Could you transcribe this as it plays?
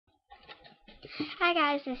Hi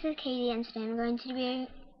guys, this is Katie, and today I'm going to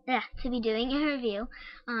be doing a review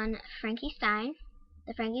on Frankie Stein,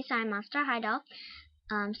 the Frankie Stein Monster High doll.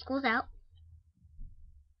 School's out.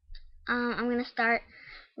 I'm going to start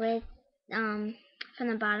with from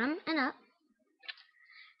the bottom and up.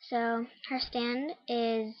 So her stand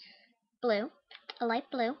is blue, a light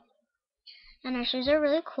blue, and her shoes are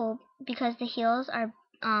really cool because the heels are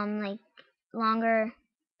like longer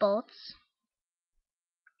bolts.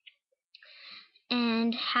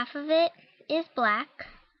 And half of it is black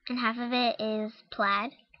and half of it is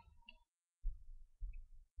plaid.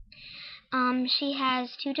 She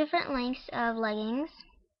has two different lengths of leggings.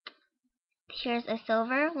 Here's a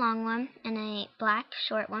silver long one and a black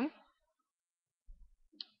short one.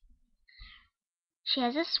 She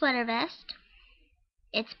has a sweater vest.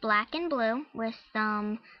 It's black and blue with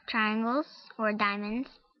some triangles or diamonds.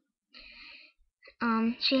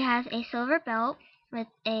 She has a silver belt with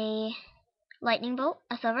a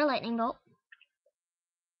silver lightning bolt.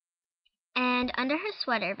 And under her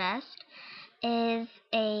sweater vest is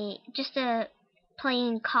just a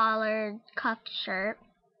plain collared cuffed shirt,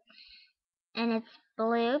 and it's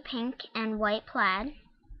blue, pink, and white plaid.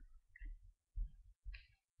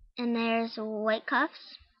 And there's white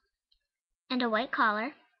cuffs and a white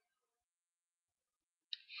collar.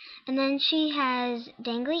 And then she has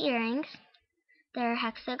dangly earrings. They're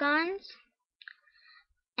hexagons,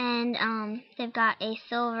 and they've got a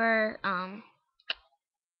silver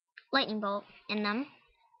lightning bolt in them.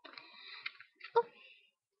 Oh,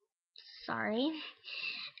 sorry.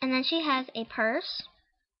 And then she has a purse.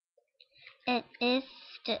 It is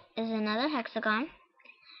another hexagon,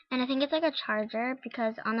 and I think it's like a charger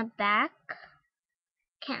because on the back,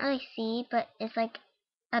 can't really see, but it's like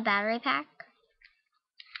a battery pack.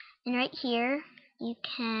 And right here, you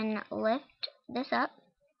can lift this up.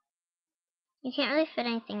 You can't really fit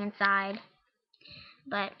anything inside,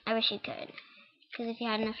 but I wish you could, because if you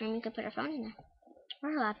had enough room, you could put her phone in there,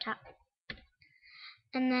 or her laptop.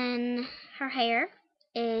 And then her hair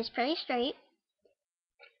is pretty straight,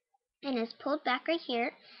 and is pulled back right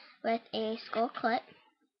here with a skull clip.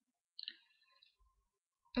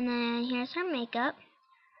 And then here's her makeup.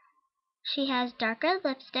 She has darker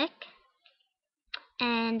lipstick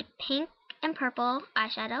and pink and purple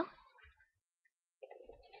eyeshadow.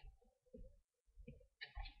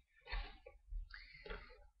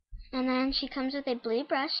 And then she comes with a blue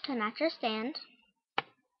brush to match her stand.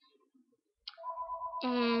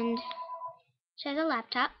 And she has a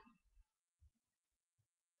laptop.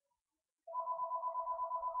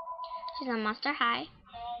 She's on Monster High.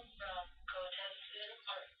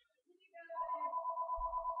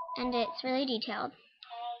 And it's really detailed.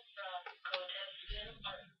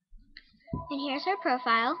 And here's her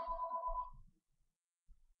profile.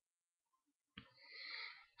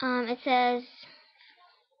 It says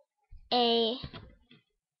a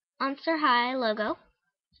Monster High logo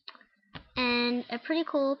and a pretty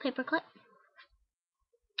cool paperclip.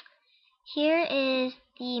 Here is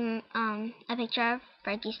a picture of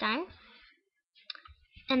Frankie Stein,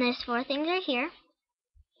 and there's 4 things right here.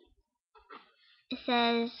 It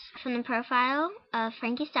says from the profile of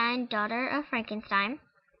Frankie Stein, daughter of Frankenstein.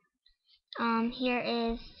 Here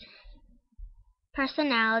is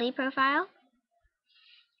personality profile,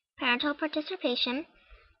 parental participation,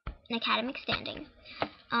 and academic standing.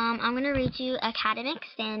 I'm going to read you academic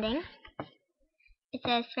standing. It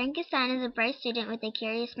says, Frankie Stein is a bright student with a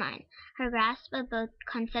curious mind. Her grasp of both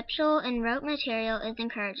conceptual and rote material is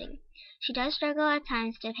encouraging. She does struggle at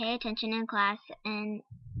times to pay attention in class and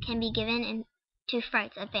can be given to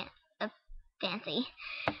frights of fancy.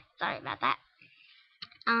 Sorry about that.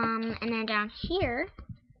 And then down here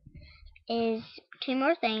is 2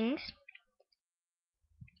 more things.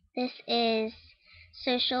 This is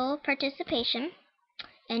social participation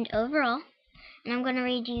and overall. And I'm going to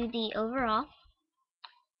read you the overall.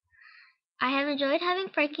 I have enjoyed having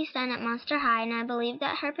Frankie Stein at Monster High, and I believe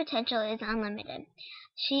that her potential is unlimited.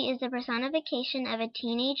 She is the personification of a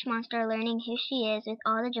teenage monster learning who she is with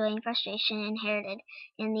all the joy and frustration inherited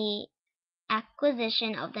in the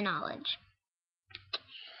acquisition of the knowledge.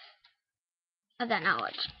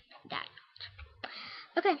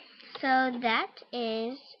 Okay, so that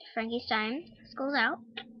is Frankie Stein, School's Out.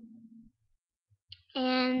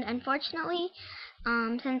 And unfortunately,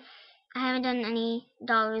 since I haven't done any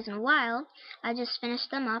dollars in a while, I just finished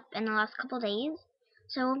them up in the last couple days.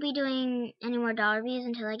 So I won't be doing any more doll reviews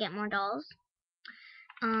until I get more dolls.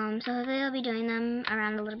 So hopefully I'll be doing them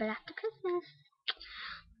around a little bit after Christmas.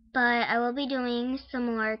 But I will be doing some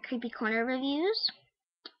more creepy corner reviews.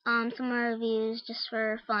 Some more reviews just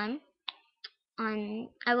for fun.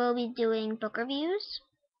 I will be doing book reviews.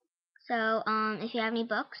 So, if you have any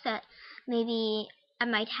books that maybe I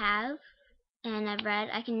might have and I've read,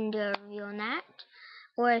 I can do a review on that.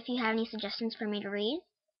 Or if you have any suggestions for me to read,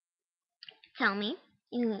 tell me.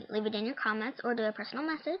 You can leave it in your comments or do a personal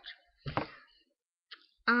message.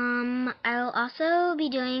 I'll also be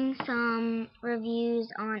doing some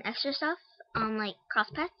reviews on extra stuff, like cross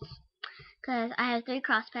pets, because I have 3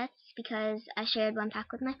 cross pets because I shared 1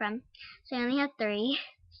 pack with my friend, so I only have 3,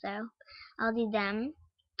 so I'll do them.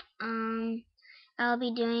 I'll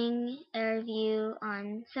be doing a review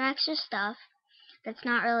on some extra stuff that's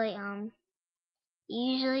not really,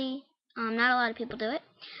 usually, not a lot of people do it,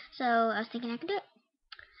 so I was thinking I could do it.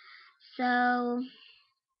 So,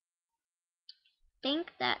 think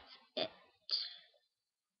that's it.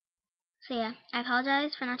 So yeah, I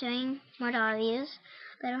apologize for not doing more doll reviews,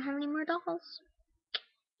 but I don't have any more dolls.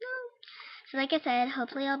 No. So like I said,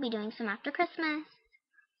 hopefully I'll be doing some after Christmas.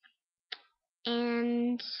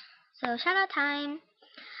 And so shout out time.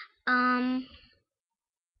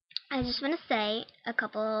 I just want to say a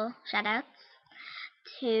couple shout outs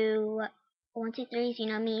to 123's You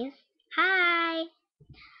Know Me's. Hi.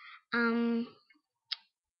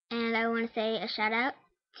 And I want to say a shout out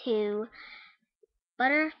to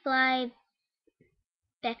Butterfly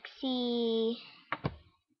Bexy.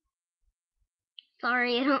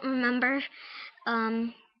 Sorry, I don't remember.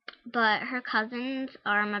 But her cousins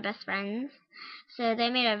are my best friends. So they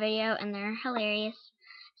made a video and they're hilarious.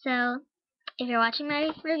 So if you're watching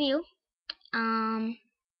my review,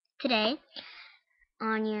 today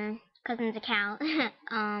on your cousin's account,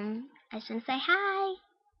 I just want to say hi.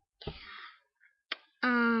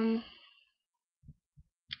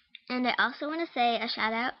 And I also want to say a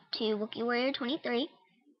shout out to Wookie Warrior 23.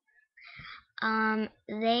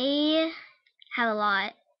 They have a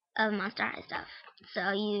lot of Monster High stuff,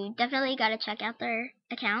 so you definitely gotta check out their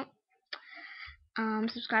account.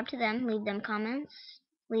 Subscribe to them, leave them comments,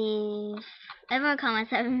 leave everyone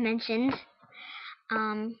comments I've mentioned.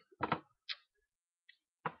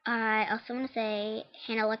 I also want to say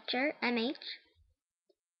Hannah Lecture MH.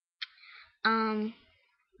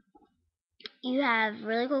 You have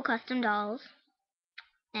really cool custom dolls,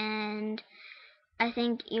 and I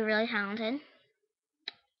think you're really talented.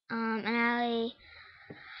 And I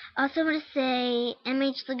also want to say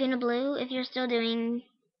MH Laguna Blue, if you're still doing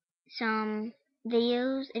some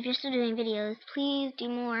videos, please do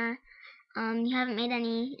more. You haven't made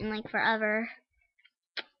any in like forever.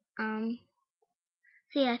 So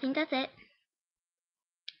yeah, I think that's it.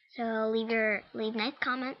 So leave nice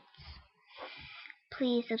comments.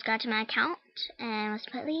 Please subscribe to my account, and most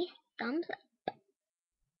importantly, thumbs up.